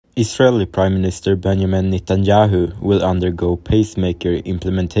Israeli Prime Minister Benjamin Netanyahu will undergo pacemaker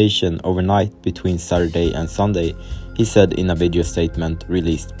implementation overnight between Saturday and Sunday, he said in a video statement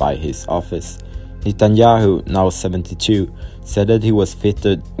released by his office. Netanyahu, now 72, said that he was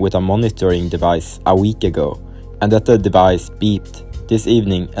fitted with a monitoring device a week ago, and that the device beeped this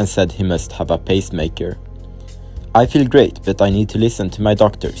evening and said he must have a pacemaker. "I feel great, but I need to listen to my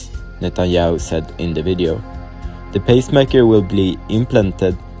doctors," Netanyahu said in the video. The pacemaker will be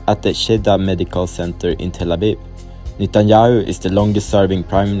implanted at the Sheda Medical Center in Tel Aviv. Netanyahu is the longest-serving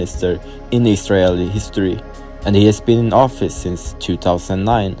prime minister in Israeli history, and he has been in office since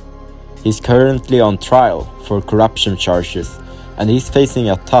 2009. He is currently on trial for corruption charges, and he is facing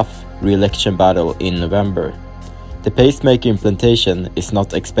a tough re-election battle in November. The pacemaker implantation is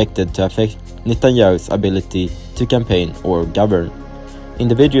not expected to affect Netanyahu's ability to campaign or govern. In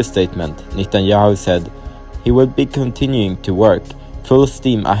the video statement, Netanyahu said he would be continuing to work full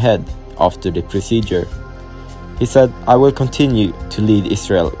steam ahead after the procedure. He said, "I will continue to lead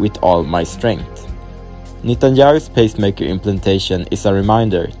Israel with all my strength." Netanyahu's pacemaker implantation is a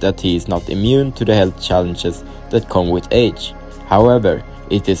reminder that he is not immune to the health challenges that come with age. However,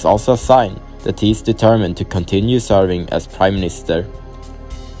 it is also a sign that he is determined to continue serving as prime minister.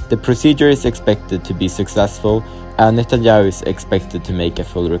 The procedure is expected to be successful, and Netanyahu is expected to make a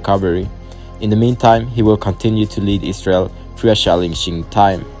full recovery. In the meantime, he will continue to lead Israel through a challenging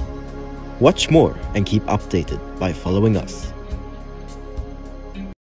time. Watch more and keep updated by following us.